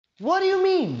What do you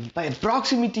mean by a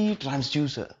proximity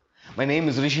transducer? My name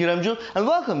is Rishi Remju and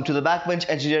welcome to the Backbench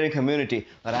Engineering Community,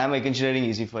 where I make engineering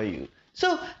easy for you.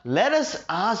 So let us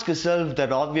ask ourselves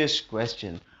that obvious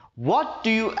question. What do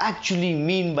you actually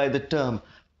mean by the term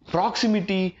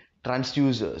proximity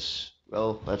transducers?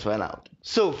 Well, let's find out.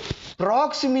 So,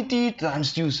 proximity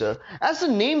transducer, as the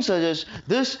name suggests,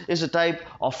 this is a type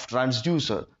of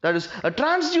transducer. That is, a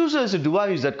transducer is a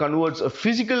device that converts a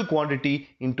physical quantity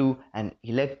into an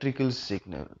electrical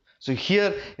signal. So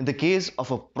here, in the case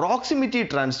of a proximity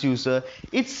transducer,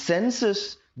 it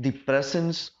senses the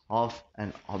presence of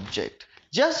an object.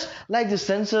 Just like the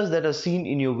sensors that are seen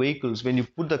in your vehicles when you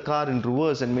put the car in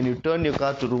reverse and when you turn your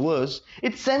car to reverse,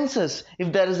 it senses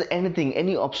if there is anything,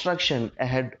 any obstruction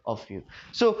ahead of you.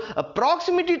 So a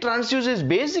proximity transducer is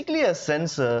basically a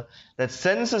sensor that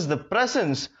senses the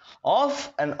presence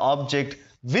of an object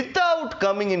without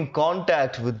coming in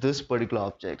contact with this particular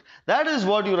object. That is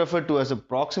what you refer to as a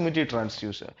proximity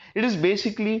transducer. It is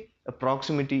basically a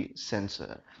proximity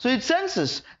sensor. So it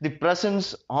senses the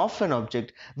presence of an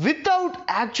object without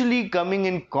actually coming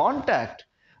in contact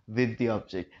with the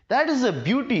object. That is the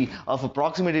beauty of a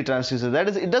proximity transducer. That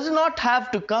is, it does not have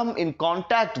to come in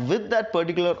contact with that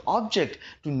particular object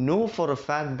to know for a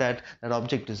fact that that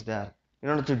object is there. In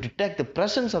order to detect the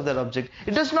presence of that object,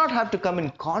 it does not have to come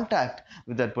in contact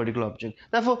with that particular object.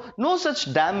 Therefore, no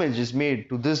such damage is made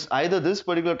to this, either this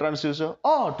particular transducer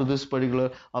or to this particular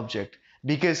object,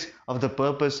 because of the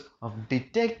purpose of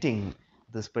detecting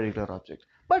this particular object.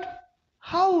 But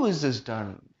how is this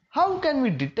done? How can we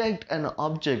detect an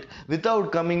object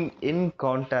without coming in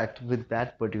contact with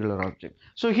that particular object?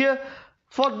 So here,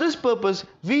 for this purpose,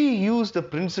 we use the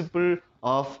principle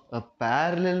of a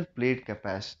parallel plate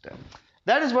capacitor.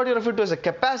 That is what you refer to as a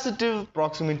capacitive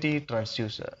proximity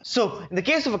transducer. So, in the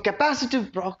case of a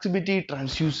capacitive proximity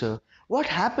transducer, what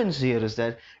happens here is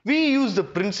that we use the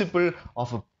principle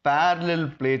of a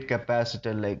parallel plate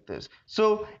capacitor like this.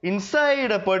 So,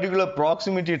 inside a particular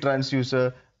proximity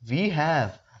transducer, we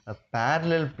have a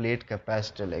parallel plate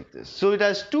capacitor like this. So, it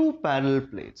has two parallel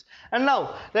plates. And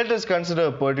now, let us consider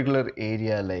a particular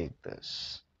area like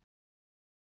this.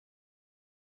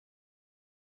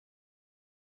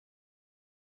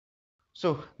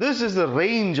 So this is the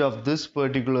range of this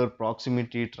particular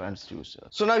proximity transducer.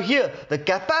 So now here, the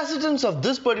capacitance of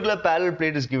this particular parallel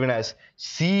plate is given as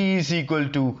C is equal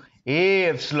to A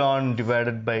epsilon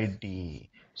divided by D.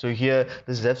 So here,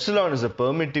 this epsilon is the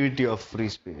permittivity of free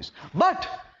space. But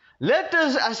let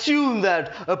us assume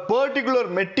that a particular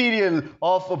material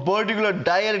of a particular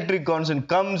dielectric constant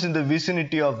comes in the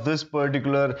vicinity of this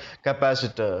particular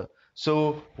capacitor.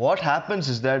 So what happens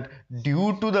is that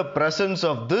due to the presence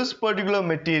of this particular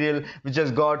material which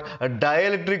has got a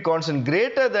dielectric constant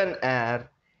greater than air,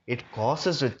 it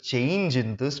causes a change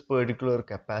in this particular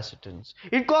capacitance.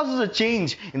 It causes a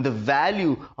change in the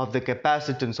value of the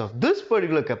capacitance of this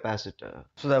particular capacitor.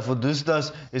 So therefore this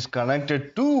thus is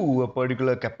connected to a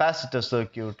particular capacitor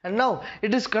circuit, and now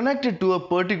it is connected to a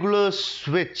particular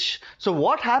switch. So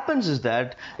what happens is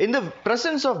that in the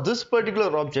presence of this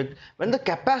particular object, when the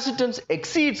capacitance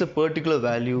exceeds a particular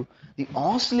value, the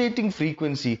oscillating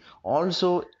frequency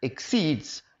also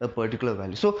exceeds a particular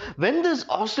value. So when this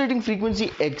oscillating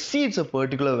frequency exceeds a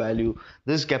particular value,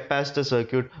 this capacitor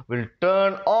circuit will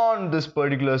turn on this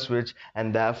particular switch,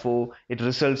 and therefore it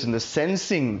results in the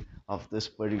sensing of this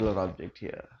particular object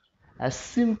here. As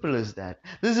simple as that.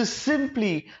 This is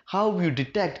simply how you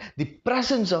detect the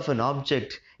presence of an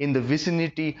object in the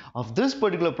vicinity of this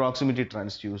particular proximity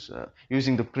transducer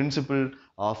using the principle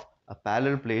of a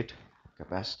parallel plate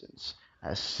capacitance.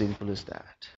 As simple as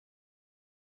that.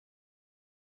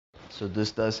 So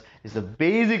this thus is the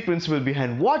basic principle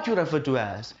behind what you refer to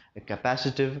as a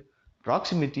capacitive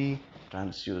proximity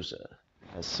transducer.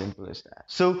 As simple as that.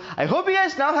 So I hope you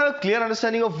guys now have a clear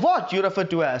understanding of what you refer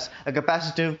to as a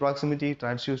capacitive proximity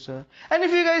transducer. And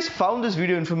if you guys found this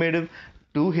video informative,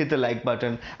 do hit the like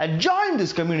button and join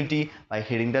this community by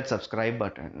hitting that subscribe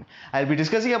button. I'll be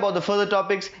discussing about the further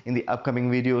topics in the upcoming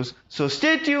videos. So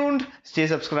stay tuned, stay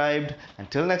subscribed.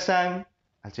 Until next time,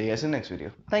 I'll see you guys in the next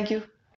video. Thank you.